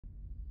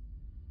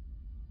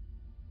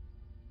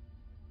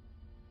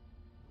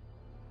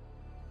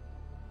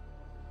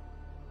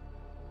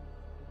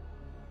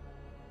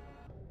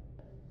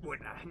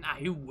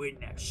he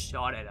wouldn't have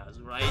shot at us,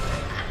 right?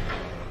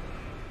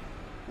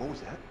 What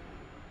was that?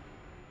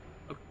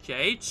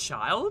 Okay,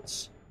 child.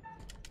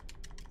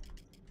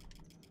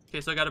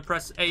 Okay, so I gotta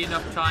press A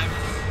enough times.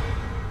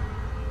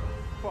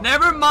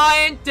 Never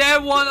mind,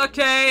 that one,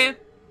 okay.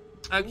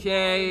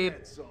 Okay.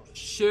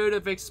 Should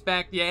have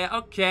expected, yeah,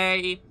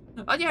 okay.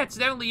 Oh yeah, it's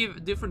definitely a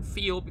different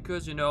feel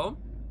because, you know.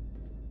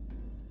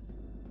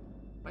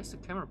 Why is the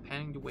camera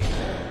panning the way?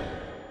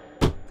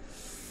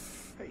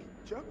 Hey,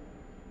 Jump.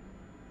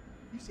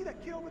 You see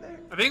that kid over there?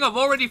 I think I've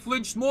already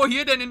flinched more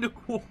here than in the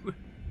corner.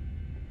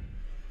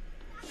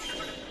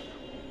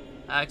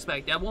 I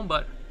expect that one,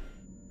 but...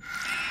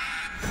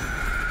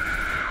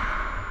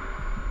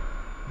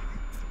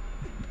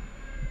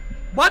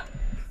 What?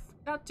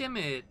 God damn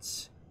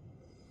it.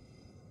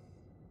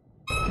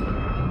 I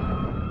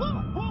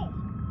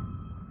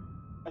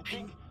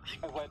think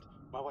I wet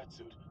my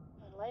wetsuit.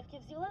 When life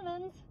gives you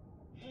lemons.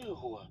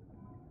 Ew.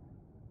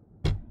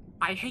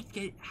 I hate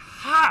getting...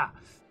 Ha!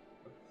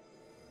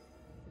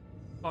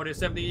 Oh, there's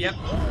 70, yep.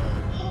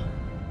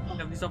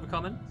 70 something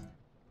coming.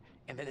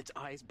 And then its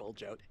eyes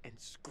bulge out and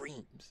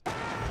screams.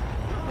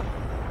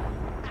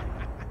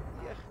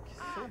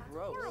 So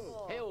gross.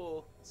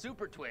 Hey-oh,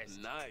 super twist.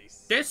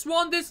 Nice. This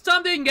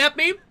time didn't get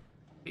me.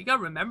 You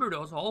gotta remember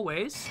those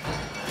always.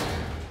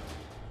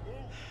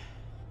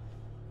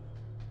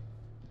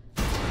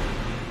 Anything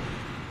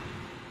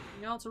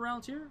else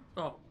around here?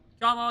 Oh,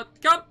 come on,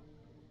 come!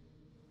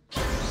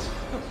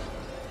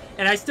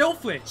 And I still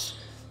flinch.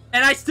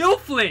 And I still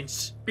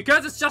flinch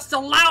because it's just a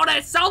loud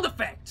ass sound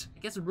effect. I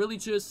guess it really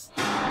just...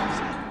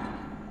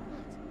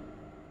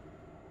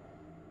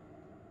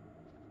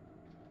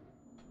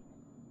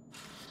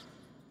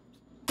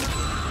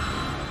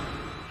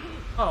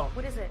 Oh.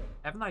 What is it?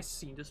 Haven't I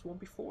seen this one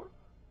before?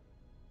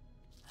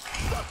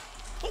 Oh,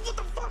 what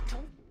the fuck?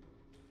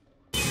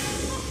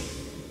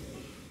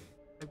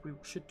 Like we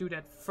should do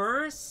that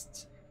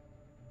first.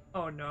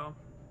 Oh no.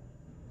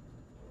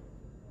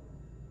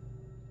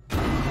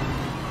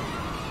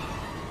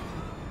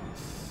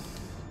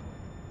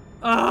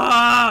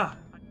 Ah!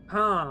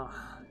 Huh.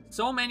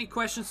 So many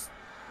questions.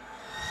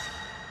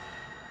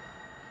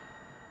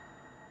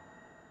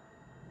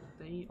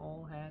 They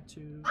all had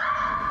to...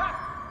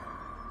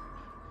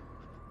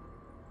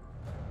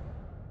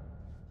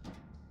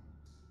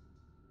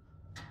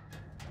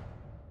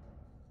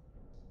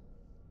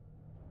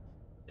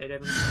 They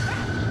didn't...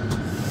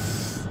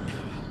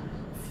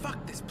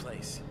 Fuck this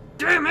place.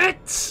 Damn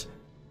it!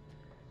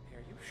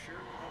 Are you sure?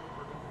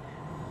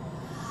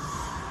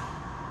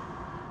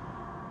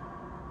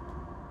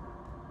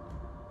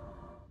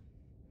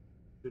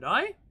 Did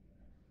I?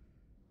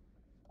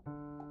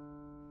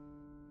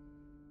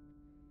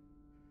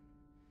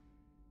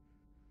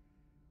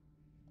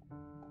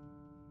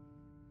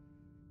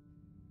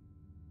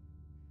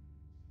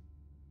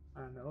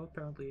 I don't know,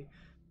 apparently.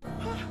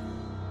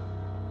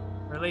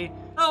 Really?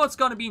 Oh, it's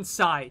gonna be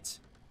inside.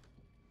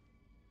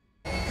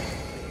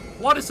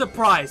 What a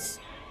surprise!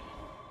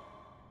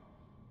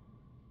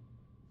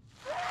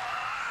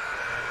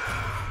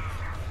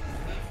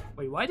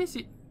 Wait, why does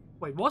he...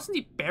 Wait, wasn't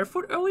he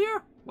barefoot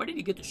earlier? Where did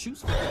he get the shoes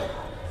from?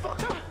 Fuck!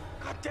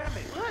 God damn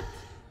it! What?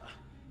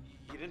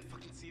 You didn't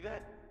fucking see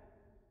that?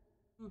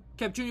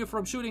 Kept Junior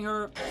from shooting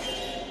her.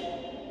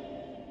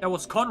 That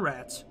was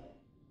Conrad.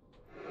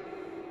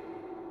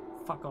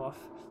 Fuck off.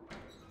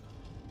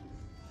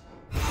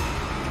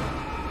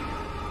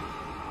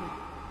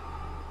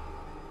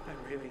 I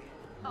really...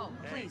 Oh,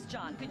 please,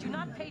 John, could you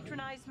not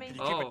patronize me?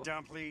 Keep it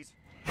down, please.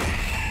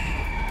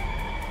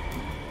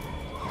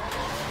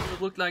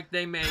 It looked like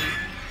they may...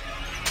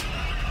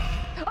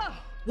 Oh.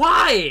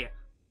 Why?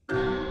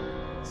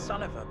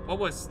 Son of a... What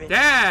was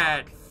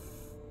that?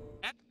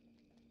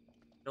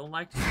 Don't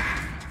like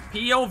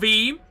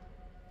POV.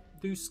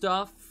 Do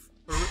stuff.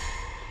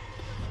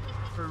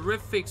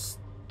 Horrific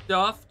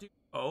stuff.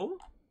 Oh?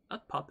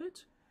 That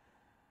puppet?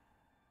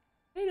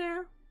 Hey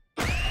there.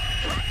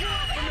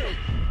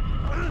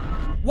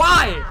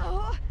 Why?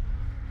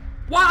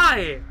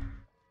 Why?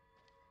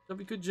 So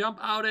we could jump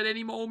out at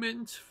any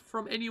moment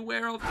from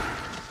anywhere of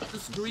the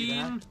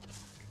screen.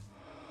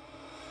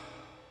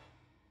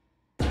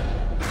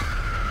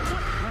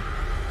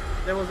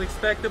 That was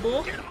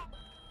expectable.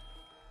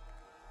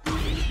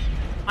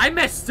 I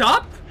messed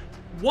up?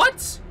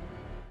 What?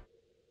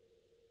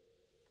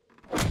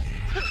 What the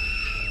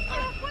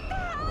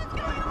hell is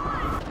going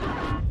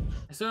on?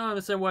 I still don't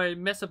understand why I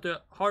messed up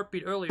the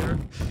heartbeat earlier.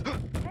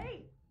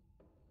 Hey.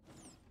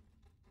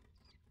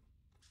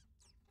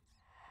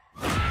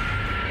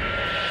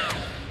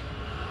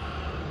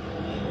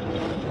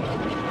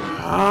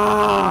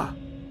 Ah!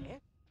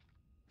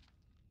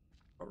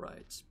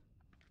 Alright.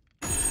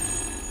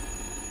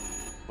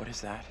 What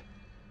is that?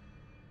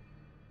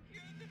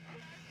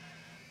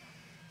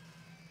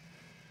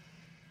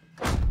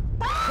 Get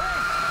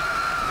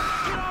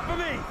off of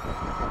me!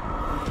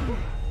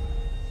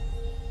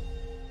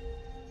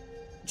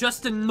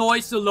 Just the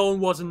noise alone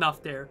was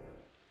enough there.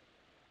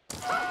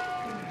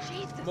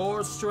 Jesus.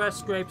 More stress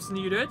scrapes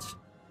needed.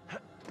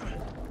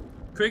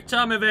 quick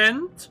time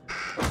event.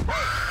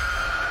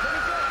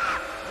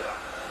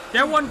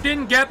 That one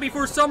didn't get me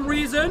for some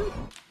reason.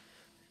 What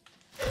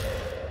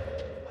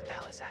the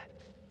hell is that?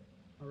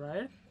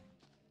 Alright.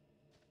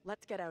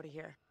 Let's get out of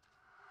here.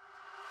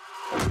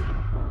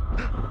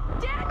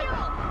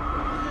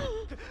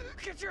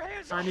 Get your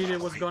hands I knew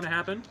it was gonna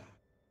happen.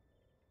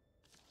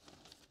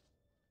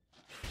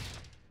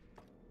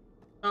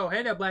 Oh,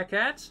 hey there, Black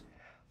Cat.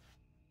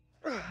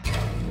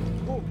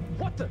 Whoa,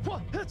 what the?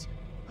 What? That's...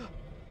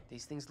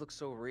 These things look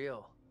so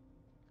real.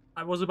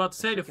 I was about to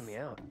say Freaking me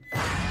out.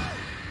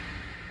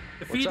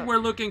 the feet up? were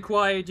looking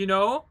quiet, you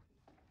know?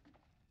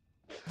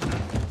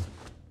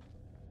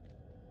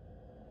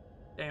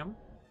 Damn.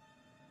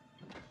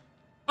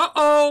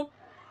 Uh-oh!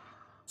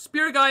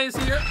 Spear guy is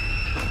here.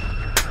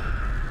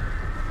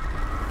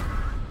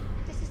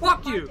 This is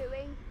Fuck not my you.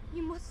 doing.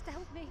 You must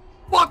help me.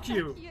 Fuck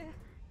you! You.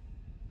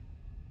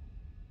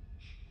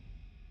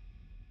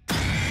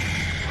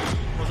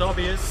 Was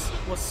obvious.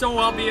 Was so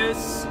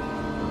obvious.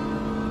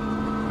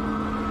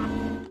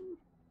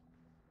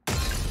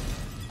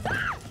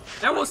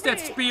 That was that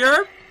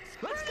spear.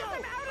 Let's go!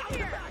 Out of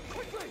here!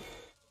 Quickly!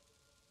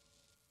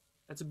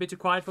 That's a bit too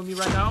quiet for me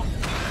right now.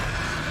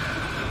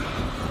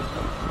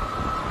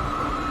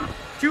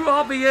 Too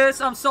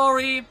obvious, I'm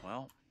sorry.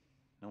 Well,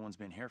 no one's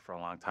been here for a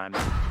long time.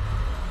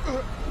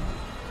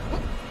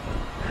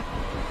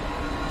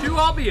 Too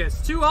obvious,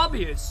 too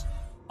obvious.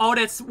 Oh,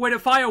 that's where the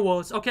fire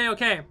was. Okay,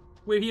 okay.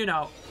 We're here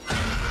now.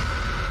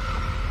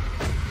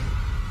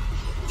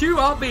 Too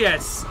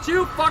obvious.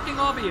 Too fucking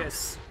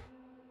obvious.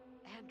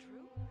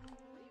 Andrew,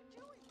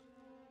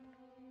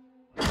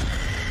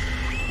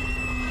 what are you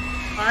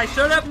doing? I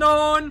should have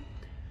known.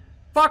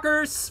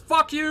 Fuckers.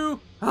 Fuck you.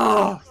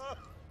 Oh,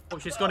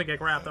 she's gonna get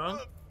grabbed, huh?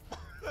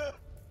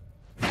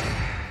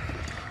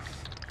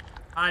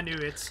 I knew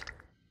it.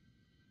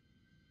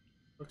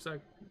 Looks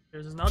like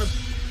there's another.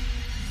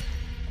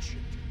 Shit.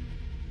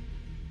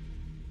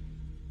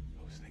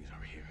 Those things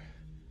are here.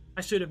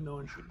 I should have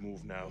known. We should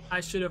move now. I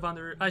should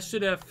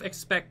have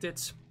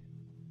expected.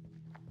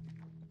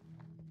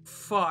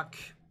 Fuck.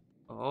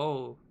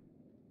 Oh.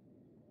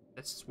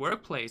 That's his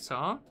workplace,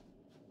 huh?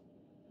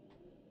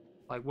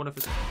 Like, what if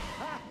it's...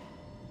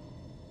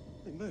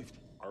 They moved.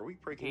 Are we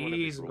breaking one of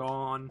He's these rules?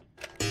 gone.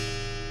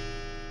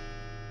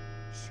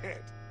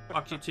 Shit.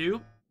 Fuck you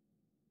too.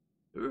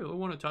 Do you really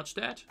want to touch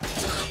that?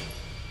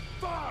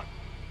 Fuck!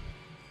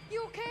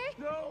 You okay?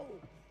 No!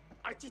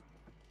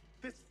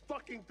 This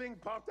fucking thing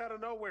popped out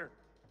of nowhere.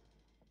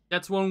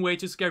 That's one way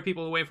to scare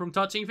people away from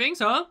touching things,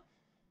 huh?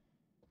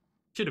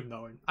 Should have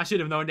known. I should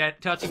have known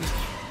that touching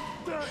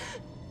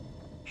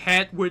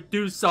head would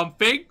do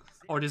something.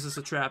 Or this is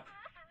a trap.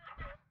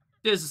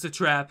 This is a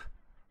trap.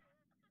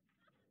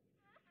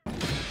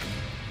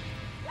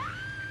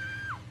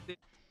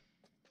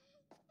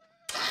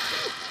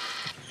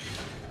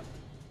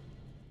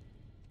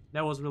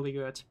 That was really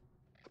good.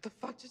 What the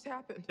fuck just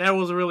happened? That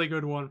was a really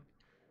good one.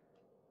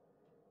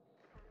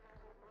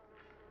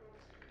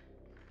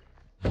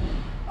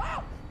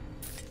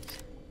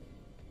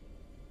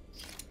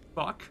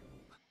 Fuck.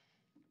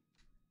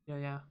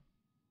 Yeah.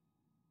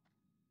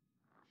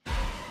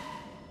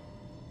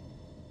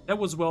 That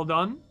was well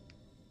done.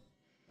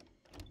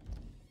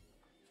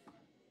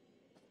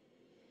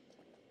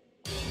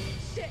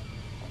 Shit.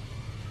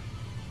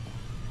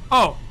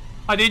 Oh,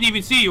 I didn't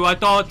even see you. I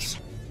thought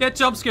that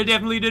jump scare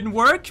definitely didn't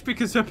work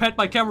because I had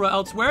my camera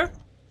elsewhere.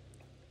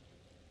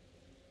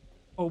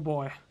 Oh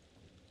boy.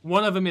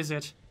 One of them is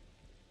it.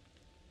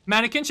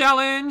 Mannequin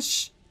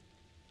challenge!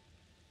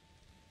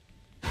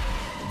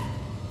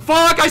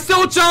 Fuck, I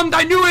still jumped!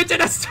 I knew it!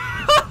 And I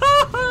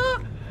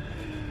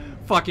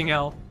fucking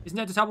hell. Isn't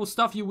that the type of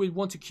stuff you would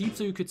want to keep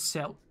so you could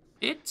sell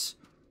it?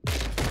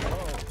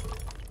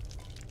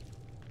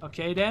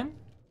 Okay then.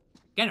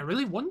 Again, I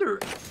really wonder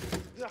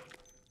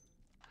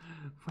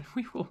when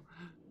we will...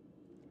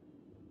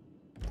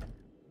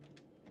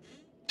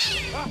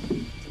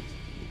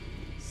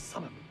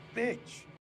 Son of a bitch.